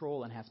in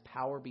control and has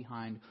power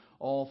behind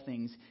all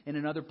things. In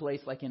another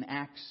place, like in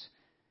Acts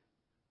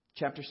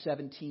chapter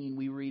 17,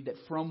 we read that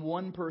from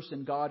one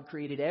person God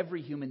created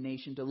every human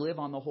nation to live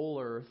on the whole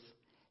earth,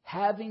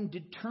 having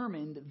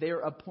determined their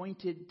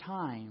appointed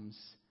times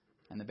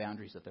and the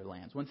boundaries of their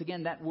lands. Once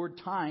again, that word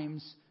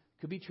times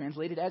could be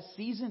translated as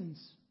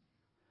seasons.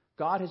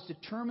 God has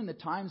determined the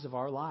times of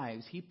our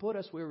lives. He put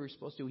us where we're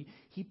supposed to.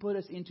 He put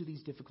us into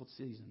these difficult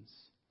seasons.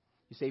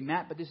 You say,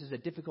 Matt, but this is a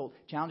difficult,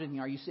 challenging thing.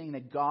 Are you saying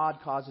that God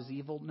causes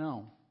evil?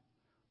 No.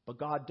 But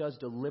God does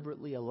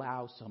deliberately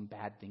allow some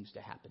bad things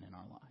to happen in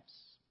our lives.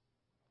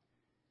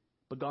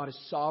 But God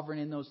is sovereign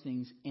in those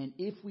things, and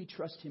if we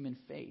trust Him in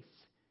faith,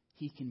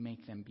 He can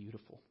make them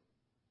beautiful.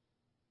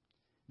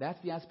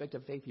 That's the aspect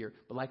of faith here.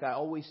 But like I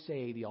always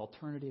say, the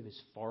alternative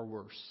is far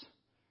worse.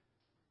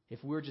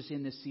 If we're just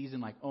in this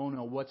season like, oh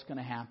no, what's going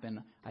to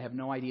happen? I have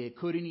no idea.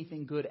 Could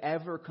anything good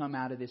ever come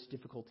out of this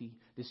difficulty,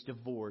 this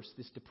divorce,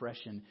 this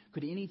depression?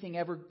 Could anything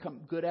ever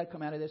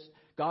come out of this?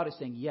 God is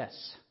saying, yes,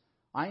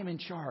 I am in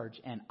charge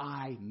and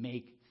I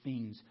make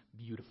things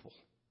beautiful.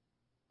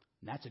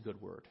 And that's a good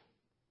word.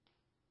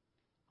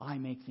 I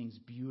make things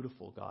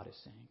beautiful, God is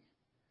saying.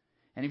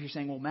 And if you're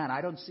saying, well, Matt, I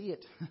don't see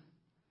it.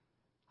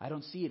 I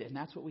don't see it. And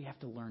that's what we have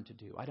to learn to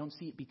do. I don't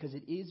see it because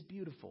it is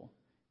beautiful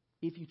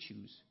if you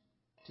choose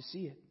to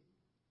see it.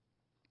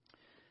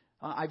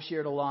 I've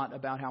shared a lot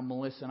about how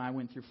Melissa and I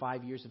went through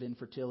 5 years of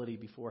infertility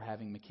before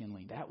having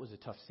McKinley. That was a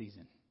tough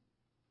season.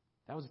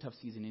 That was a tough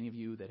season. Any of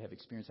you that have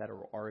experienced that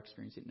or are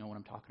experiencing it know what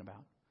I'm talking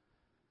about.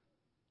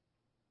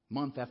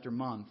 Month after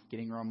month,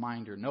 getting a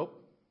reminder,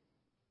 nope,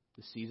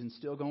 the season's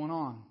still going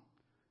on.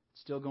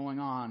 It's still going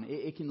on.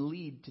 It can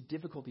lead to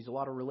difficulties. A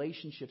lot of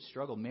relationships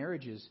struggle.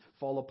 Marriages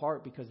fall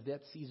apart because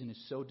that season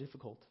is so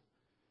difficult.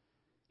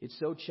 It's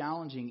so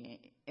challenging.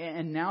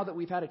 And now that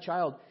we've had a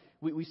child,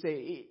 we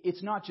say,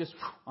 it's not just,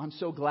 I'm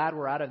so glad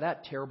we're out of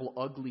that terrible,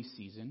 ugly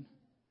season.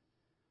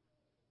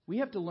 We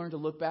have to learn to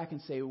look back and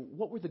say,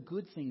 what were the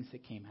good things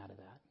that came out of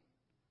that?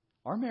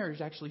 Our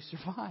marriage actually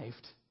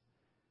survived.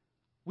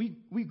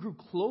 We grew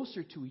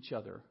closer to each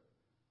other.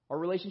 Our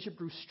relationship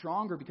grew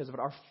stronger because of it.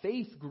 Our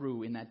faith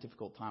grew in that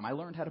difficult time. I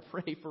learned how to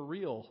pray for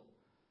real.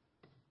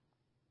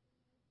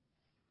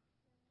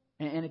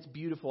 And it's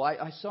beautiful.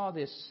 I saw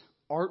this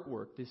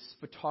artwork this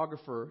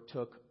photographer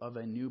took of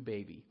a new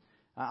baby.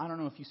 I don't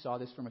know if you saw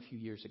this from a few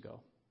years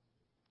ago.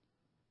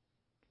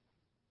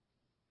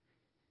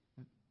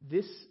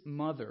 This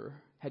mother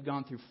had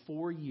gone through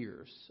 4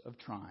 years of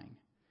trying.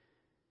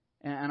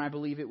 And I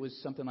believe it was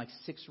something like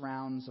 6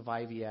 rounds of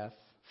IVF,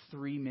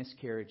 3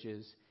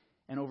 miscarriages,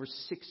 and over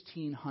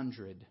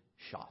 1,600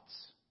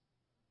 shots.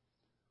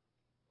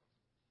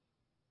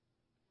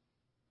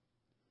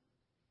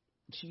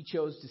 She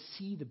chose to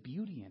see the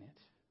beauty in it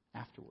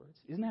afterwards.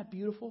 Isn't that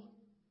beautiful?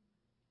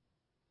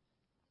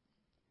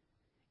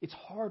 It's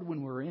hard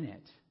when we're in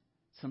it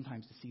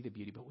sometimes to see the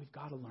beauty, but we've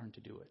got to learn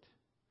to do it.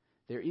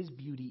 There is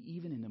beauty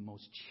even in the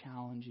most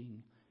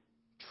challenging,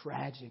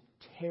 tragic,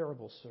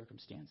 terrible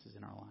circumstances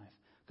in our life.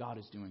 God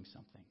is doing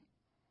something.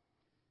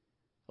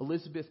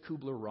 Elizabeth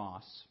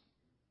Kubler-Ross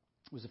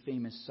was a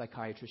famous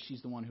psychiatrist.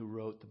 She's the one who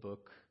wrote the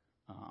book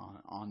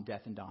on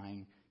death and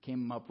dying,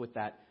 came up with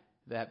that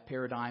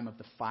paradigm of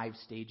the 5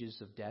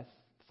 stages of death,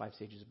 5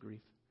 stages of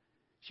grief.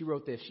 She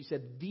wrote this. She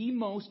said, "The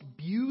most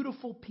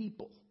beautiful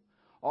people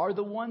are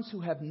the ones who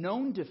have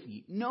known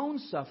defeat, known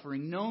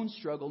suffering, known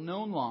struggle,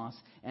 known loss,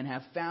 and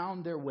have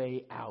found their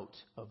way out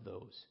of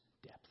those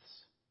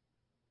depths."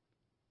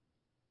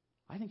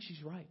 I think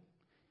she's right.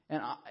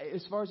 And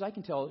as far as I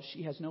can tell,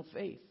 she has no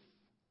faith,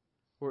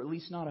 or at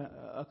least not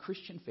a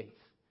Christian faith.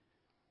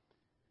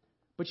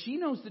 But she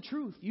knows the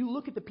truth. You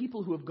look at the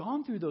people who have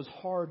gone through those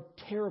hard,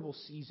 terrible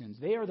seasons.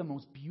 They are the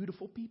most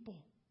beautiful people,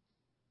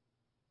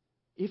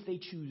 if they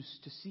choose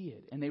to see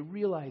it. And they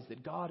realize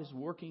that God is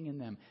working in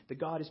them, that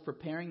God is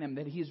preparing them,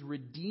 that He is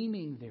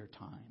redeeming their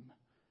time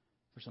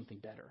for something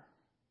better.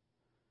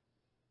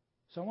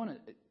 So I want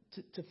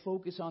to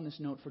focus on this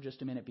note for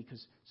just a minute,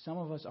 because some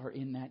of us are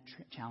in that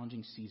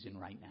challenging season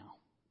right now.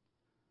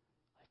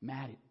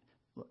 Like,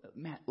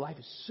 Matt, life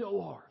is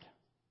so hard.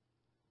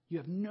 You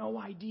have no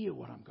idea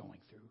what I'm going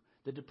through,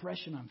 the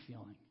depression I'm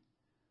feeling,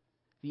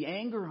 the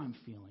anger I'm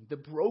feeling, the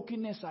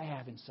brokenness I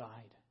have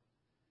inside.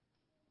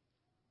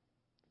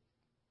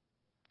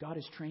 God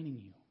is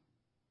training you.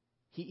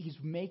 He's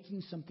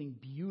making something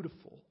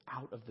beautiful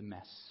out of the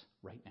mess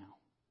right now.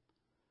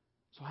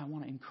 So I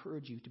want to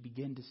encourage you to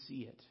begin to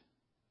see it.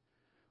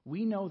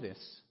 We know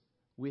this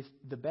with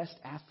the best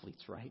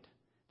athletes, right?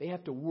 They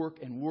have to work,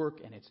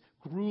 and it's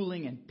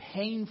grueling and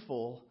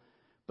painful.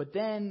 But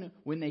then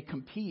when they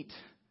compete,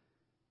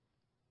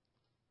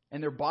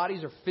 and their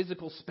bodies are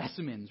physical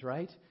specimens,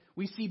 right?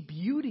 We see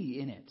beauty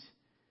in it.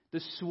 The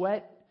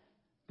sweat,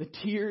 the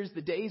tears,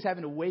 the days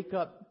having to wake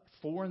up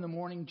 4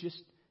 a.m. just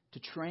to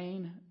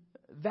train,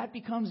 that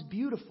becomes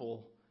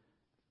beautiful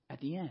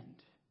at the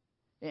end.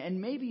 And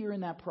maybe you're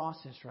in that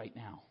process right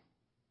now.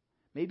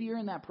 Maybe you're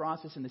in that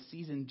process and the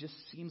season just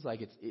seems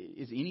like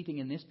is anything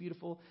in this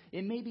beautiful?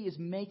 It maybe is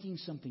making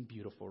something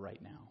beautiful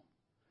right now.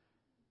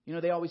 You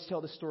know, they always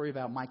tell the story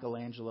about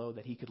Michelangelo,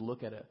 that he could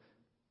look at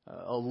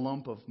a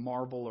lump of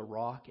marble or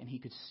rock and he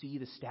could see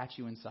the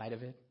statue inside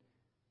of it.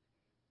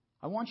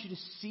 I want you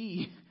to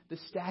see the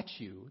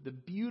statue, the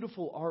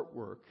beautiful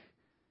artwork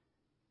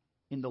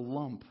in the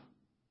lump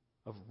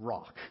of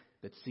rock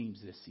that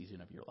seems this season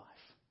of your life.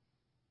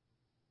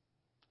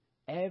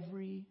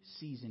 Every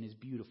season is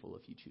beautiful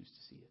if you choose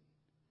to see it,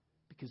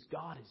 because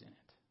God is in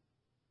it.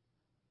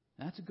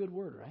 And that's a good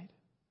word, right?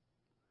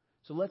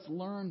 So let's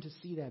learn to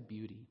see that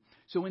beauty.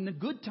 So in the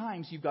good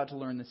times, you've got to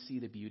learn to see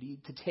the beauty,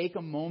 to take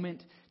a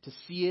moment to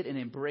see it and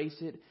embrace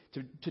it,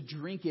 to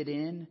drink it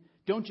in.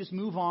 Don't just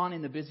move on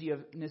in the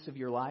busyness of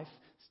your life.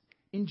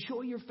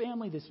 Enjoy your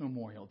family this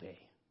Memorial Day.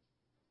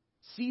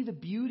 See the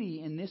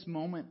beauty in this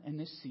moment and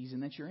this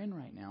season that you're in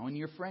right now, in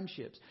your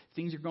friendships.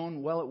 Things are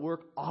going well at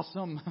work.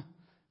 Awesome.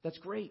 That's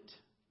great.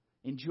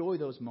 Enjoy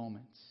those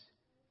moments.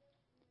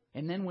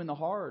 And then when the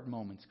hard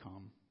moments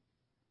come,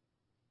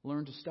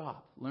 learn to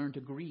stop. Learn to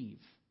grieve.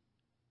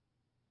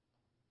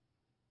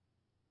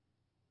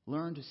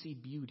 Learn to see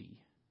beauty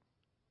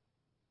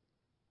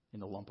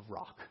in the lump of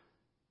rock.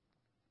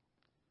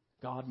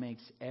 God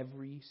makes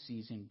every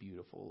season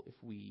beautiful if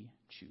we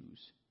choose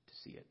to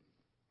see it.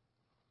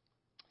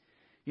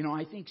 You know,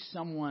 I think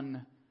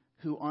someone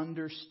who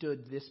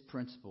understood this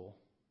principle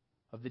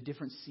of the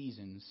different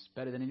seasons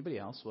better than anybody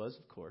else was,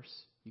 of course,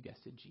 you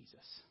guessed it, Jesus.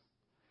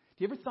 Have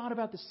you ever thought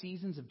about the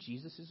seasons of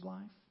Jesus'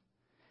 life?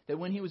 That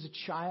when he was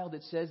a child,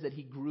 it says that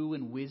he grew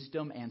in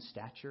wisdom and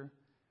stature.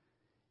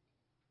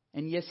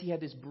 And yes, he had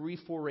this brief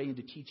foray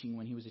into teaching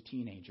when he was a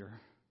teenager.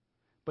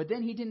 But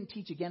then he didn't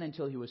teach again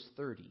until he was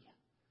 30.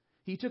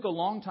 He took a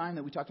long time,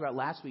 that we talked about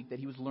last week, that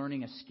he was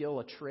learning a skill,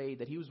 a trade,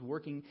 that he was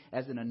working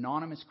as an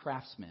anonymous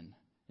craftsman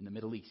in the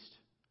Middle East.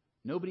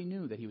 Nobody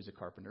knew that he was a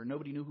carpenter.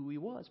 Nobody knew who he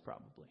was,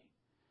 probably.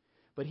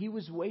 But he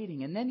was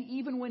waiting. And then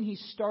even when he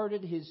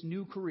started his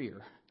new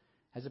career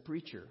as a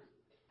preacher,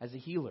 as a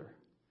healer,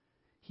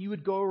 he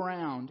would go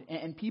around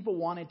and people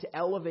wanted to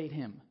elevate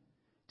him,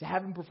 to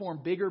have him perform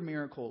bigger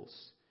miracles,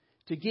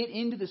 to get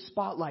into the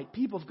spotlight.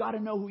 People have got to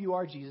know who you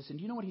are, Jesus. And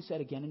do you know what he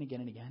said again and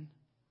again and again?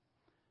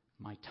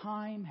 My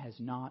time has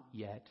not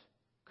yet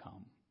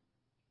come.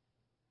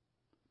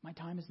 My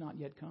time has not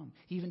yet come.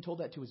 He even told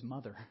that to his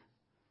mother.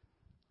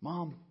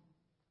 Mom,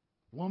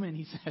 woman,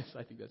 he says,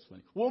 I think that's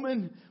funny.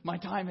 Woman, my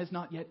time has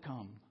not yet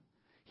come.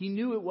 He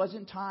knew it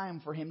wasn't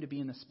time for him to be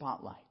in the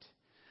spotlight.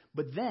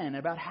 But then,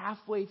 about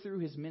halfway through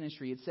his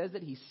ministry, it says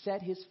that he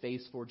set his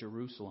face for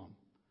Jerusalem,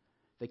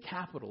 the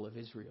capital of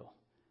Israel.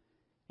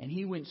 And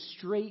he went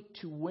straight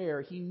to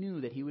where he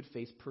knew that he would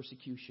face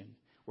persecution,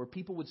 where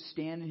people would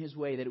stand in his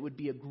way, that it would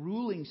be a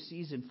grueling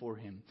season for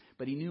him.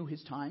 But he knew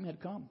his time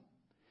had come.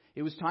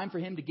 It was time for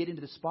him to get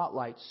into the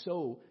spotlight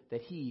so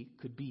that he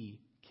could be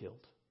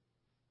killed.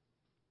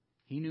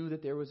 He knew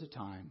that there was a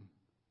time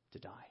to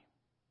die.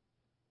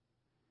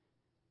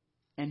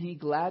 And he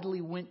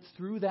gladly went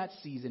through that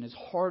season, as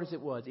hard as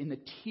it was, in the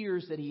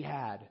tears that he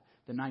had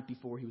the night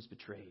before he was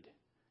betrayed.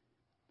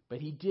 But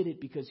he did it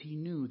because he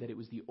knew that it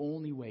was the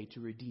only way to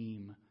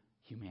redeem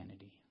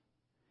humanity.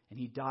 And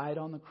he died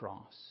on the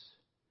cross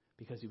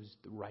because it was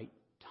the right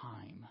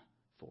time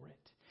for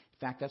it. In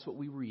fact, that's what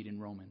we read in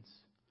Romans.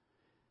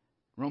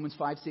 Romans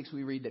 5:6,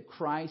 we read that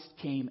Christ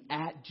came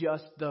at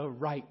just the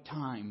right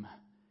time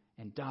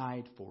and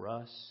died for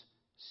us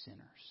sinners.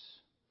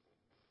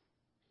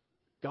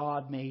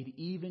 God made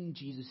even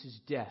Jesus'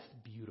 death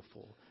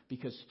beautiful,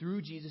 because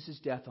through Jesus'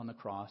 death on the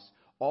cross,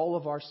 all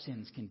of our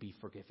sins can be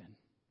forgiven.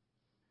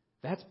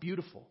 That's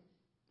beautiful.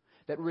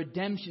 That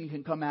redemption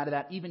can come out of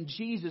that. Even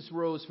Jesus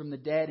rose from the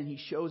dead, and he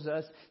shows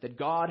us that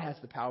God has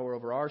the power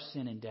over our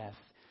sin and death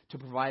to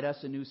provide us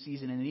a new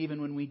season. And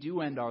even when we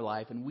do end our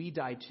life and we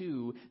die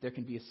too, there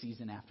can be a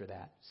season after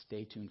that.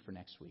 Stay tuned for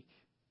next week.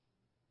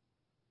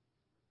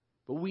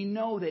 But we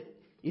know that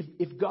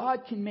if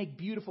God can make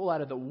beautiful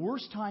out of the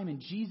worst time in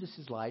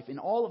Jesus' life, in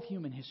all of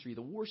human history,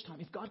 the worst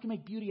time, if God can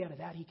make beauty out of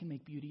that, he can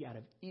make beauty out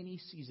of any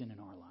season in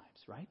our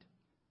lives, right?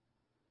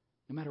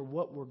 No matter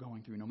what we're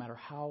going through, no matter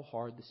how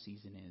hard the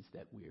season is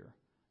that we're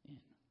in.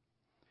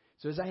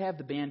 So as I have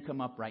the band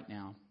come up right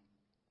now,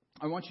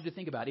 I want you to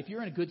think about it. If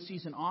you're in a good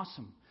season,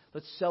 awesome.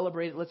 Let's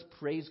celebrate it. Let's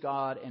praise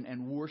God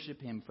and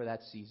worship him for that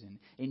season.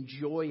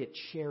 Enjoy it.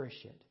 Cherish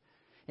it.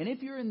 And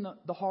if you're in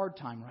the hard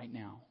time right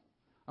now,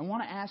 I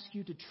want to ask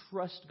you to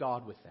trust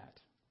God with that.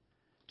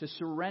 To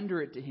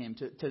surrender it to him.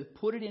 To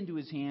put it into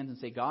his hands and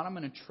say, God, I'm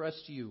going to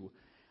trust you.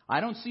 I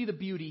don't see the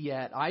beauty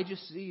yet. I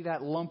just see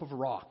that lump of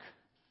rock.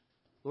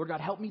 Lord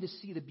God, help me to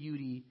see the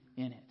beauty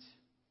in it.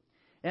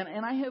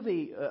 And I have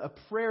a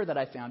prayer that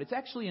I found. It's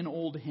actually an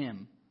old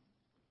hymn.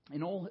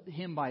 An old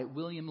hymn by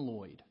William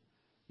Lloyd.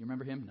 You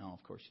remember him? No,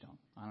 of course you don't.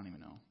 I don't even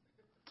know.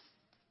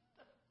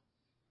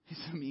 He's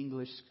some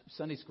English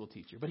Sunday school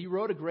teacher. But he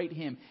wrote a great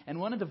hymn. And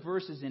one of the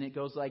verses in it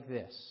goes like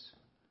this.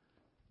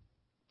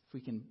 If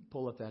we can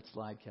pull up that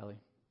slide, Kelly.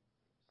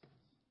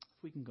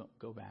 If we can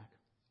go back.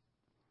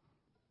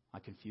 I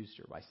confused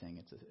her by saying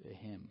it's a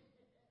hymn.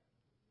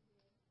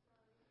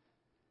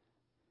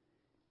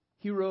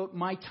 He wrote,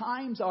 my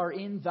times are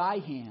in thy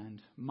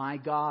hand. My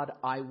God,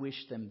 I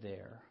wish them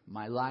there.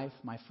 My life,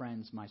 my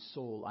friends, my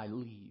soul, I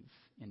leave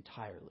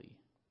entirely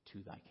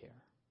to thy care.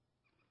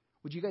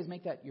 Would you guys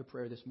make that your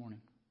prayer this morning?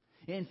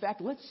 In fact,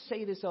 let's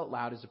say this out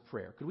loud as a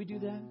prayer. Could we do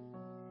that?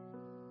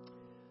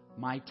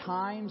 My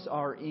times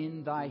are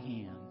in thy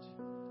hand.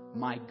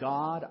 My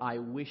God, I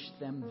wish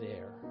them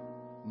there.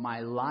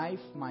 My life,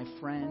 my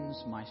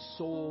friends, my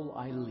soul,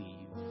 I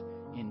leave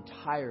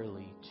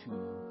entirely to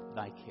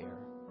thy care.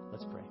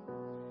 Let's pray.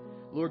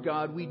 Lord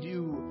God, we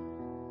do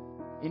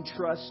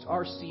entrust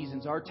our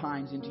seasons, our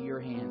times into your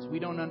hands. We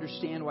don't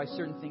understand why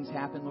certain things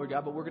happen, Lord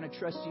God, but we're going to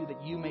trust you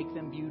that you make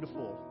them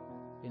beautiful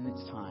in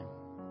its time.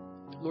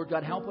 Lord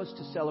God, help us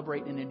to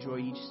celebrate and enjoy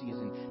each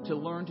season, to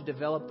learn to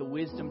develop the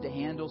wisdom to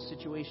handle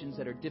situations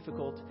that are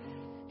difficult,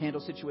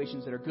 handle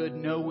situations that are good,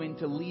 know when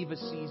to leave a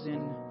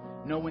season,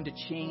 know when to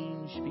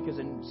change because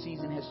a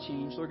season has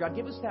changed. Lord God,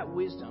 give us that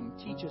wisdom.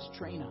 Teach us,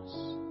 train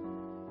us.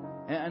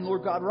 And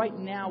Lord God, right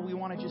now we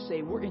want to just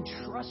say we're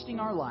entrusting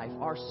our life,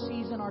 our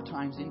season, our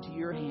times into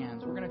your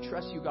hands. We're going to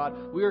trust you,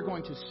 God. We are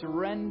going to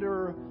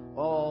surrender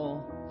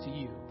all to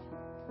you.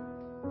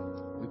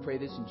 We pray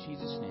this in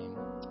Jesus' name.